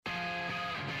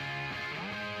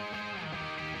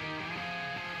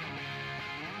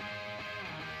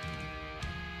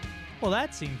Well,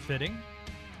 that seemed fitting.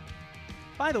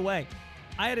 By the way,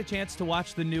 I had a chance to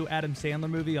watch the new Adam Sandler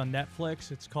movie on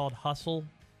Netflix. It's called Hustle.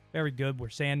 Very good,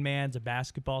 where Sandman's a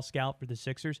basketball scout for the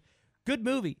Sixers. Good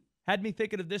movie. Had me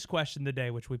thinking of this question today,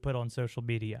 which we put on social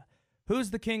media. Who's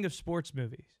the king of sports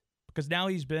movies? Because now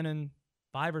he's been in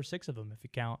 5 or 6 of them, if you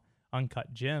count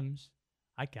Uncut Gems.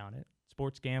 I count it.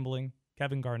 Sports gambling.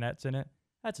 Kevin Garnett's in it.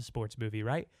 That's a sports movie,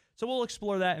 right? So we'll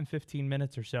explore that in 15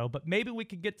 minutes or so. But maybe we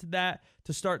could get to that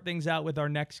to start things out with our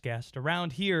next guest.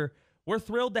 Around here, we're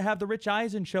thrilled to have the Rich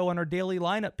Eisen Show on our daily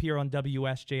lineup here on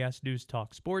WSJS News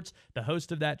Talk Sports. The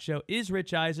host of that show is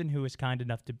Rich Eisen, who is kind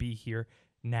enough to be here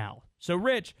now. So,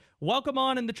 Rich, welcome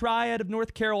on in the Triad of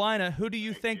North Carolina. Who do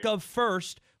you think of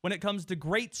first when it comes to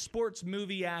great sports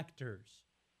movie actors?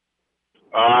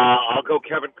 I'll go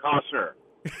Kevin Costner.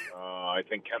 I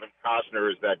think Kevin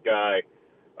Costner is that guy.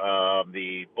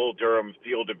 The Bull Durham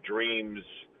Field of Dreams,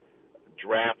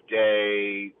 Draft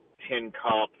Day, Tin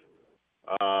Cup,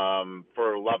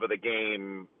 for Love of the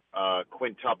Game,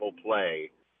 quintuple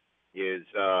play is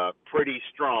pretty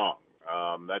strong.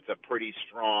 That's a pretty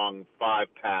strong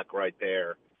 5-pack right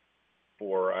there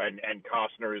for and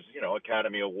Costner's,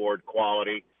 Academy Award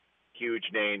quality, huge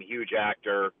name, huge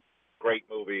actor, great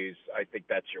movies. I think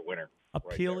that's your winner.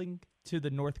 Appealing to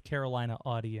the North Carolina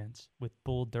audience with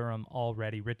Bull Durham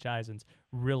already. Rich Eisen's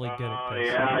really good at this.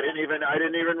 Yeah, I didn't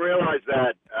even realize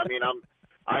that. I mean,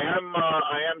 I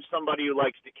am somebody who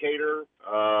likes to cater,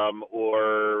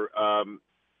 or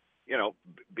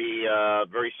be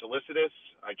very solicitous.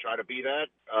 I try to be that,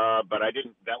 but I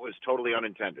didn't. That was totally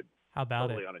unintended. How about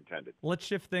totally it? Unintended. Let's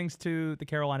shift things to the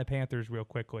Carolina Panthers real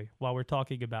quickly while we're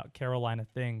talking about Carolina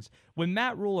things. When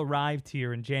Matt Rule arrived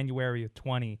here in January of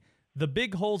 20, the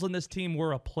big holes in this team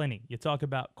were aplenty. You talk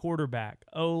about quarterback,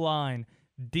 O-line,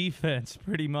 defense,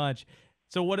 pretty much.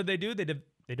 So what did they do?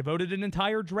 They devoted an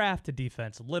entire draft to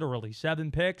defense, literally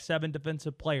 7 picks, 7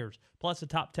 defensive players, plus a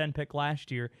top 10 pick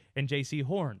last year in J.C.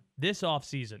 Horn. This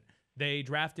offseason, they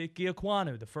draft Ike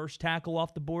Ekwonu, the first tackle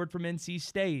off the board from NC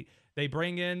State. They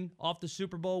bring in, off the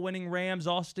Super Bowl winning Rams,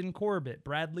 Austin Corbett,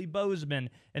 Bradley Bozeman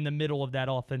in the middle of that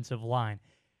offensive line.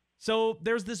 So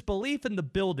there's this belief in the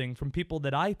building from people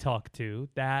that I talk to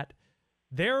that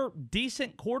they're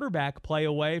decent quarterback play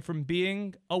away from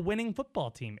being a winning football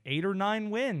team, 8 or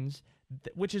 9 wins,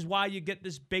 which is why you get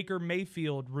this Baker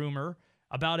Mayfield rumor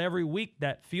about every week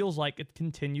that feels like it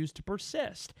continues to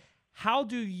persist. How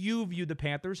do you view the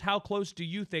Panthers? How close do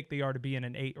you think they are to being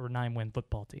an 8 or 9 win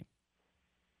football team?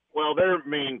 Well, their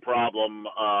main problem,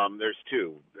 there's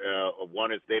 2.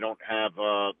 One is they don't have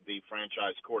the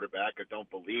franchise quarterback. I don't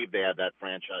believe they have that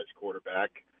franchise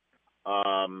quarterback.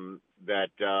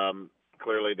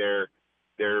 Clearly they're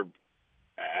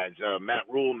as Matt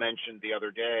Rule mentioned the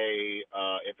other day,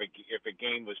 if a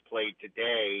game was played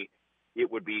today,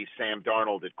 it would be Sam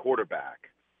Darnold at quarterback.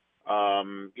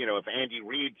 If Andy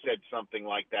Reid said something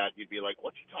like that, you'd be like,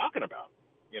 what's he talking about?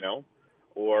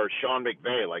 Or Sean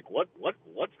McVay, like, what's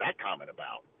that comment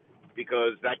about?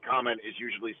 Because that comment is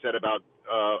usually said about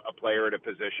a player at a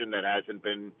position that hasn't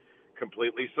been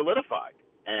completely solidified.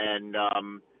 And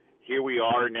here we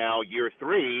are now, year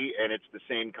 3, and it's the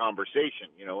same conversation.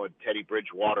 Teddy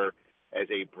Bridgewater as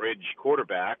a bridge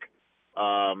quarterback,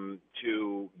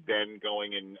 to then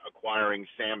going and acquiring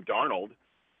Sam Darnold,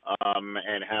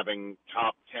 and having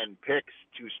top 10 picks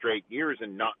 2 straight years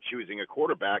and not choosing a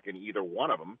quarterback in either one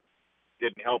of them.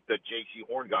 Didn't help that J.C.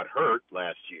 Horn got hurt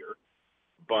last year.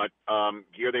 But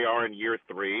here they are in year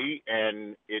 3,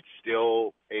 and it's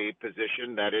still a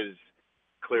position that is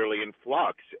clearly in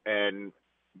flux. And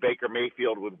Baker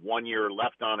Mayfield with 1 year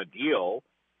left on a deal,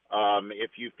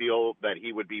 if you feel that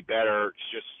he would be better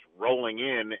just rolling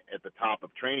in at the top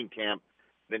of training camp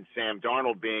than Sam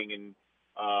Darnold being in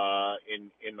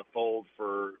the fold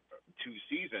for 2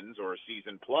 seasons or a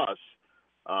season plus,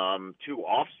 2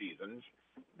 off seasons,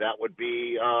 that would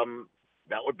be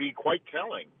quite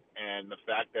telling. And the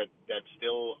fact that that's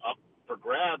still up for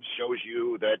grabs shows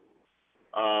you that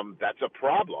that's a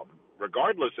problem,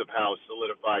 regardless of how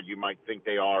solidified you might think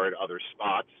they are at other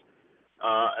spots.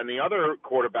 And the other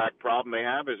quarterback problem they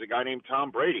have is a guy named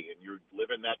Tom Brady, and you live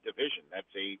in that division.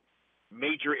 That's a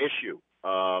major issue,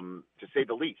 to say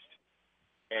the least.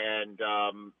 And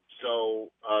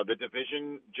so the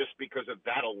division, just because of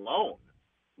that alone,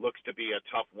 looks to be a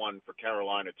tough one for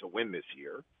Carolina to win this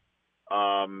year,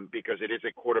 because it is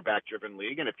a quarterback-driven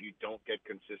league, and if you don't get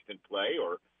consistent play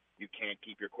or you can't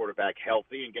keep your quarterback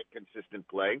healthy and get consistent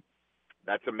play,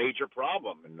 that's a major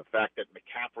problem. And the fact that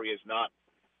McCaffrey has not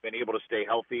been able to stay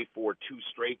healthy for 2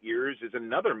 straight years is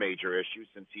another major issue,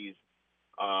 since he's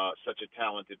such a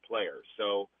talented player.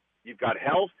 So you've got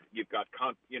health, you've got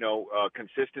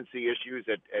consistency issues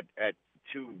at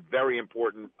two very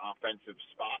important offensive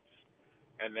spots,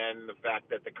 and then the fact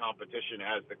that the competition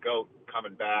has the GOAT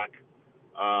coming back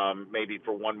maybe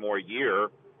for one more year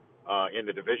in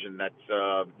the division. That's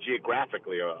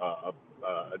geographically a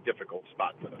difficult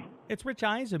spot for them. It's Rich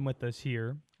Eisen with us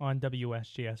here on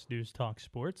WSJS News Talk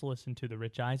Sports. Listen to The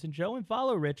Rich Eisen Show and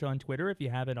follow Rich on Twitter if you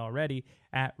haven't already,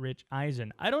 at Rich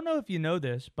Eisen. I don't know if you know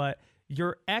this, but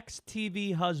your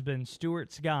ex-TV husband,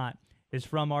 Stuart Scott, is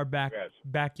from our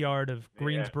backyard of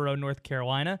Greensboro, North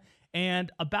Carolina,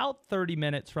 and about 30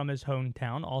 minutes from his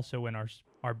hometown, also in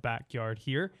our backyard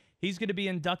here. He's going to be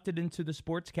inducted into the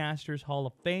Sportscasters Hall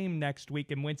of Fame next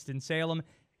week in Winston-Salem.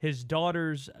 His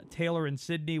daughters, Taylor and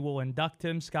Sydney, will induct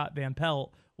him. Scott Van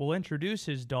Pelt will introduce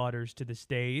his daughters to the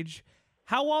stage.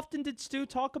 How often did Stu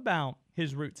talk about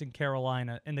his roots in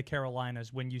the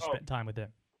Carolinas, when you spent time with him?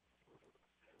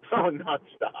 Oh,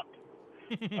 nonstop.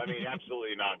 I mean,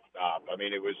 absolutely nonstop. I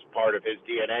mean, it was part of his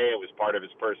DNA. It was part of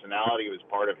his personality. It was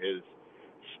part of his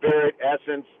spirit,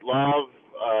 essence, love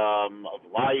of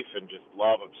life, and just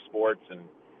love of sports. And,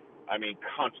 I mean,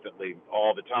 constantly,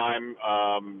 all the time.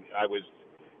 I was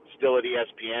still at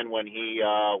ESPN when he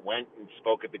went and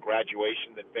spoke at the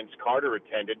graduation that Vince Carter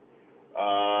attended,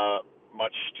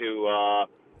 much to,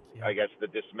 I guess, the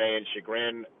dismay and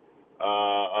chagrin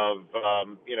of,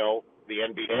 the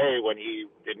NBA when he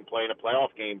didn't play in a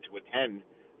playoff game to attend.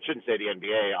 Shouldn't say the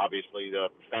NBA, obviously, the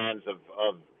fans of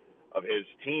his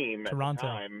team at the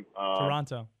time.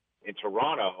 Toronto. In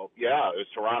Toronto. Yeah, it was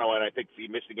Toronto, and I think he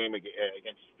missed the game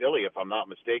against Philly, if I'm not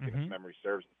mistaken, if memory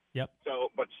serves. Yep. So,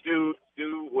 but Stu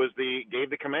gave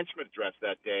the commencement address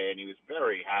that day, and he was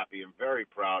very happy and very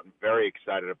proud and very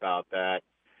excited about that.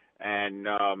 And,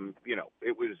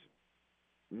 it was,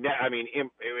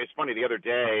 it was funny the other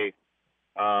day,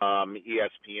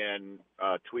 ESPN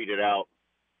tweeted out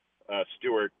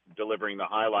Stewart delivering the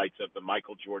highlights of the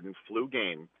Michael Jordan flu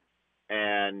game.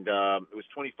 And it was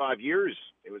 25 years.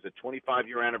 It was a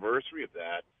 25-year anniversary of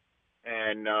that.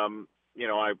 And,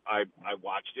 I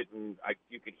watched it, and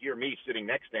you could hear me sitting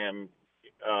next to him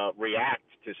react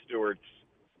to Stewart's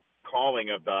calling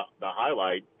of the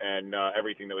highlight and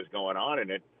everything that was going on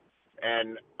in it.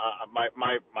 And my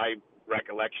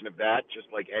recollection of that, just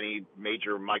like any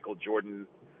major Michael Jordan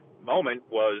moment,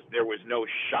 was there was no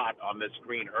shot on this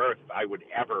green earth I would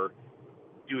ever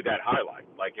do that highlight.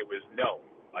 Like, it was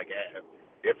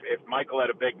if Michael had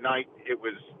a big night, it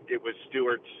was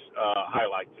Stewart's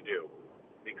highlight to do,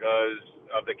 because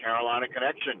of the Carolina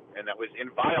connection, and that was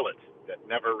inviolate. That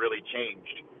never really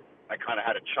changed. I kind of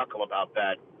had a chuckle about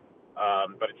that.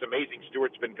 But it's amazing.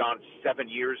 Stewart's been gone 7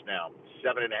 years now,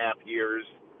 7.5 years.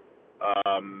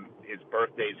 His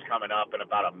birthday's coming up in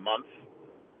about a month.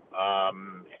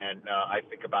 And I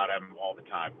think about him all the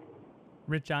time.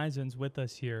 Rich Eisen's with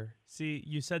us here. See,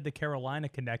 you said the Carolina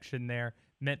connection there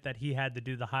meant that he had to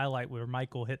do the highlight where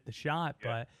Michael hit the shot,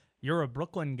 but you're a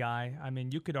Brooklyn guy. I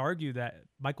mean, you could argue that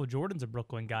Michael Jordan's a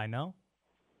Brooklyn guy, no?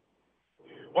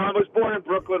 Well, I was born in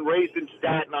Brooklyn, raised in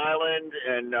Staten Island,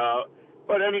 and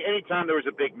but any time there was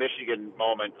a big Michigan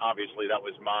moment, obviously that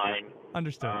was mine.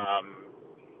 Understood.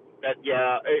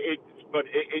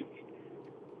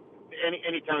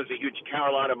 Anytime there's a huge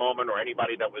Carolina moment, or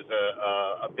anybody that was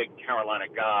a big Carolina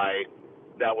guy,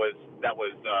 that was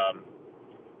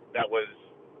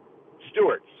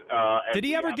Stewart's. Did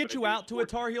he ever get you out to a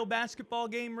Tar Heel basketball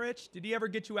game, Rich? Did he ever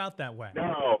get you out that way?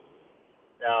 No,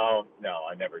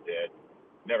 I never did.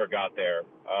 Never got there.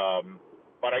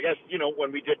 But I guess,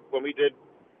 when we did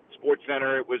Sports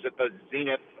Center, it was at the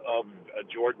zenith of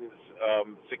Jordan's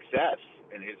success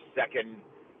in his second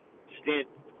stint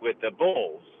with the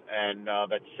Bulls, and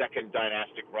that second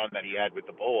dynastic run that he had with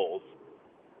the Bulls.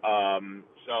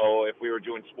 So if we were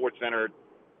doing Sports Center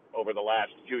over the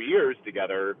last few years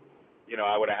together,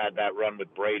 I would have had that run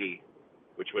with Brady,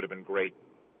 which would have been great.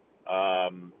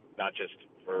 Not just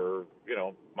for,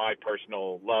 my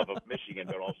personal love of Michigan,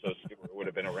 but also Stewart would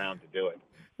have been around to do it.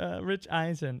 Rich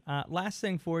Eisen, last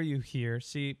thing for you here.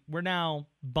 See, we're now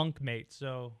bunkmates,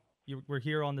 so we're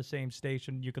here on the same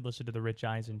station. You could listen to the Rich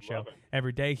Eisen Show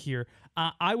every day here.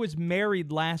 I was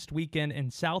married last weekend in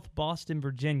South Boston,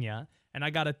 Virginia, and I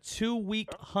got a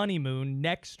 2-week honeymoon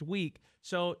next week.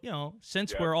 So,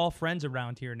 since we're all friends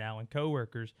around here now and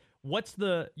coworkers, what's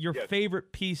your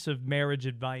favorite piece of marriage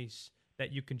advice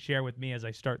that you can share with me as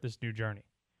I start this new journey?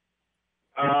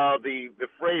 The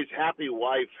phrase "happy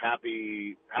wife,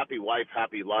 happy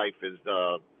life" is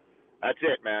that's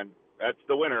it, man. That's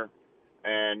the winner.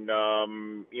 And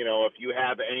if you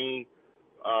have any,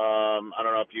 I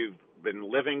don't know if you've been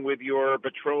living with your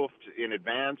betrothed in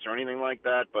advance or anything like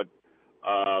that, but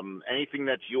Anything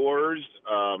that's yours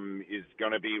is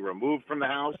going to be removed from the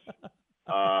house.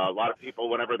 A lot of people,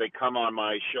 whenever they come on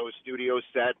my show studio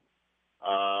set,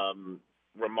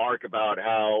 remark about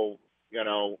how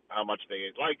much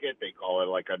they like it. They call it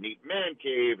like a neat man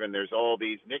cave, and there's all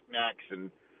these knickknacks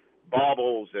and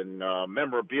baubles and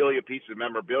memorabilia, pieces of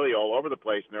memorabilia all over the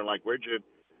place. And they're like,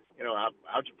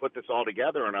 how'd you put this all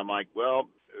together? And I'm like, well,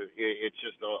 it's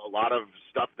just a lot of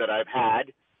stuff that I've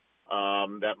had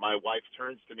that my wife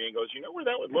turns to me and goes, you know where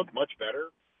that would look much better?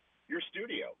 Your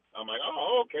studio. I'm like,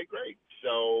 oh, okay, great.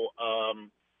 So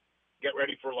get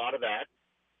ready for a lot of that.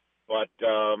 But,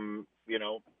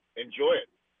 enjoy it.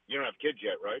 You don't have kids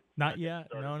yet, right? Not yet.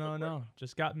 No.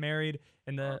 Just got married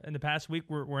in the past week.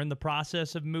 We're in the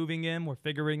process of moving in. We're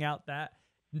figuring out that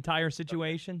entire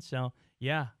situation. So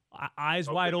yeah, eyes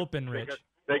wide open, Rich.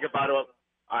 Say goodbye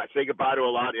to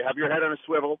a lot. Have your head on a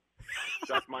swivel.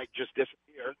 Stuff might just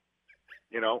disappear.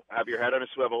 Have your head on a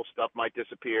swivel. Stuff might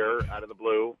disappear out of the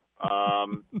blue.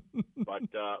 But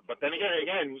then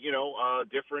again,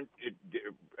 different.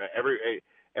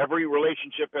 Every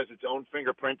relationship has its own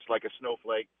fingerprints, like a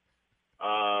snowflake.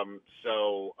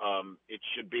 So it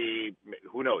should be.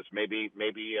 Who knows? Maybe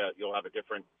you'll have a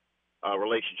different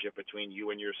relationship between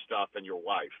you and your stuff and your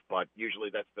wife. But usually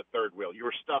that's the third wheel.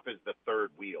 Your stuff is the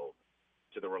third wheel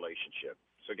to the relationship.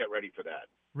 So get ready for that.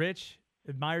 Rich,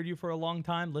 admired you for a long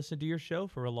time. Listened to your show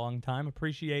for a long time.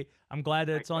 I'm glad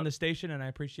that it's on the station, and I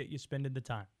appreciate you spending the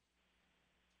time.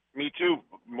 Me too.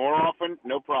 More often,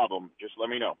 no problem. Just let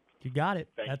me know. You got it.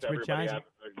 Thanks That's to Rich everybody Eisen.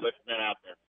 listening out there.